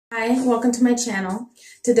Hi, welcome to my channel.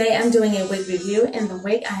 Today I'm doing a wig review, and the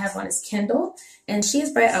wig I have on is Kendall, and she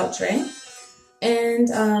is by Outre.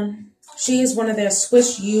 And she is one of their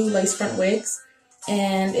Swiss U lace front wigs,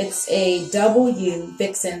 and it's a double U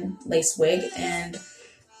vixen lace wig, and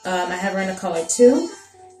I have her in a color too.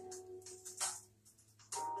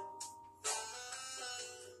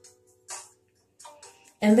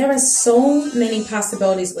 And there are so many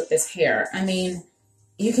possibilities with this hair. I mean,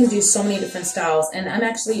 you can do so many different styles, and I'm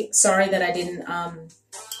actually sorry that I didn't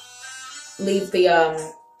leave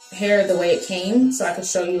the hair the way it came so I could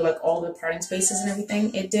show you like all the parting spaces and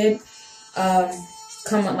everything. It did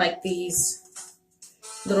come with like these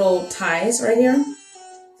little ties right here,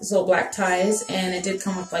 these little black ties, and it did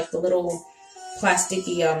come with like the little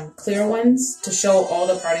plasticky clear ones to show all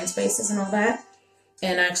the parting spaces and all that.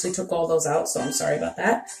 And I actually took all those out, so I'm sorry about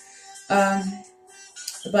that.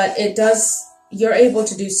 But it does. You're able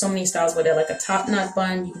to do so many styles with it, like a top knot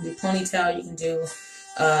bun, you can do ponytail, you can do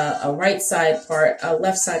a right side part, a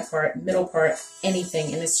left side part, middle part,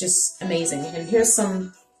 anything, and it's just amazing. And here's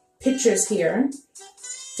some pictures here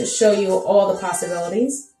to show you all the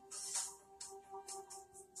possibilities.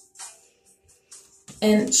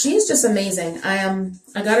 And she's just amazing. I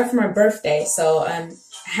got her for my birthday, so I'm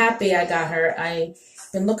happy I got her. I've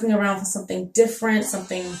been looking around for something different,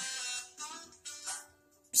 something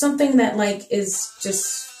that like is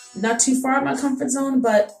just not too far out of my comfort zone,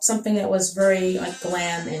 but something that was very like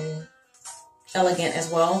glam and elegant as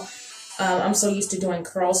well. I'm so used to doing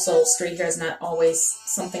curls, so straight hair is not always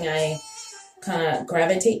something I kind of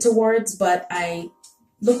gravitate towards, but I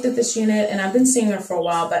looked at this unit, and I've been seeing her for a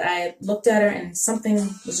while, but I looked at her and something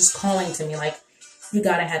was just calling to me like, you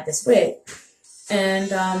gotta have this wig.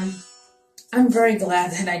 And I'm very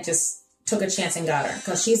glad that I just took a chance and got her,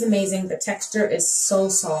 because she's amazing. The texture is so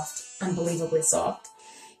soft, unbelievably soft,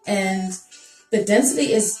 and the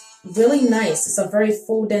density is really nice. It's a very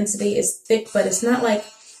full density. It's thick, but it's not like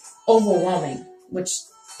overwhelming, which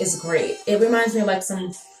is great. It reminds me of like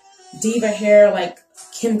some diva hair, like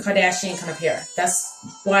Kim Kardashian kind of hair.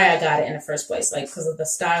 That's why I got it in the first place, like because of the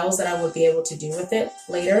styles that I would be able to do with it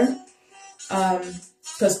later.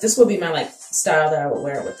 Because this would be my like style that I would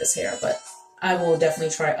wear with this hair, but I will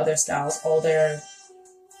definitely try other styles, all their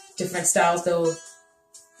different styles though.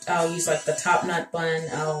 I'll use like the top knot bun,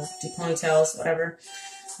 I'll do ponytails, whatever.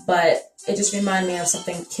 But it just reminded me of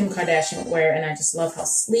something Kim Kardashian would wear, and I just love how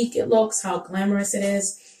sleek it looks, how glamorous it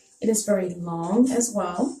is. It is very long as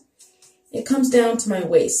well. It comes down to my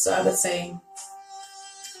waist, so I would say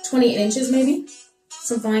 28 inches maybe,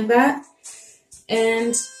 something like that.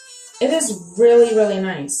 And it is really, really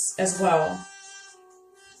nice as well.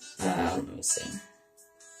 Let me see.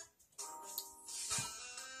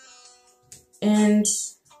 And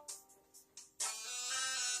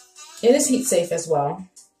it is heat safe as well.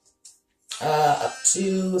 Up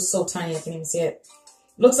to, so tiny I can't even see it.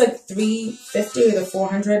 Looks like 350 or the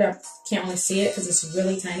 400. I can't really see it because it's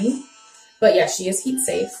really tiny. But yeah, she is heat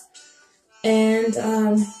safe. And,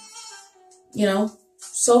 you know,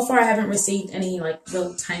 so far I haven't received any like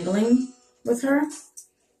real tangling with her.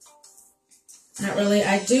 Not really.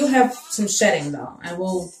 I do have some shedding though. I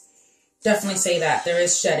will definitely say that. There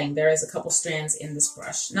is shedding. There is a couple strands in this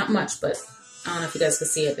brush. Not much, but I don't know if you guys can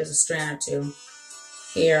see it. There's a strand or two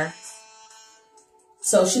here.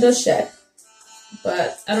 So she does shed.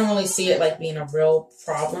 But I don't really see it like being a real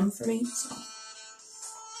problem for me. So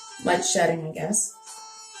light shedding, I guess.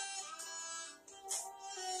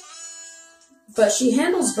 But she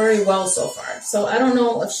handles very well so far. So I don't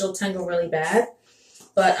know if she'll tangle really bad.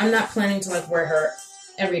 But I'm not planning to like wear her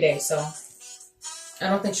every day, so I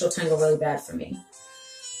don't think she'll tangle really bad for me.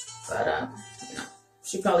 But you know,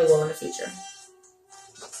 she probably will in the future.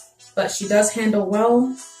 But she does handle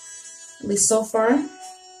well, at least so far.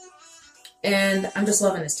 And I'm just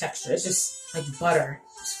loving this texture. It's just like butter.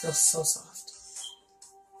 It just feels so soft.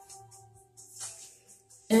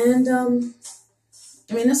 And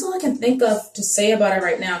I mean, that's all I can think of to say about her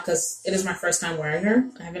right now, because it is my first time wearing her.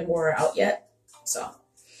 I haven't wore her out yet, so.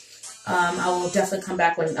 I will definitely come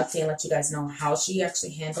back with an update and let you guys know how she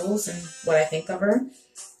actually handles and what I think of her.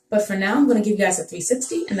 But for now, I'm going to give you guys a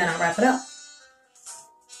 360 and then I'll wrap it up.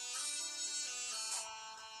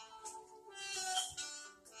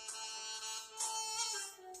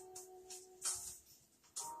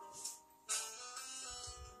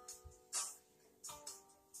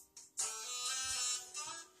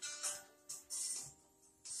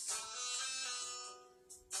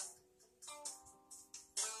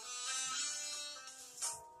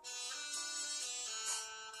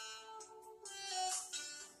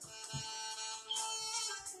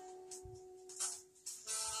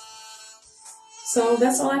 So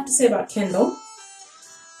that's all I have to say about Kendall.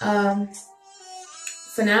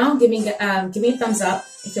 For now, give me a thumbs up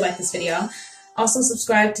if you like this video. Also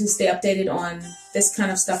subscribe to stay updated on this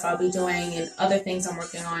kind of stuff I'll be doing and other things I'm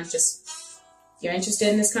working on. Just if you're interested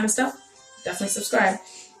in this kind of stuff, definitely subscribe.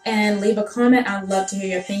 And leave a comment. I'd love to hear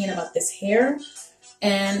your opinion about this hair.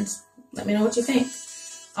 And let me know what you think.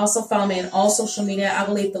 Also follow me on all social media. I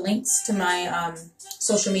will leave the links to my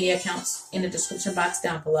social media accounts in the description box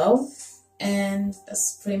down below. And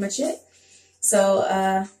that's pretty much it. So,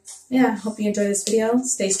 yeah, hope you enjoyed this video.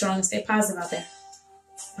 Stay strong and stay positive out there.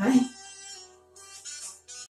 Bye.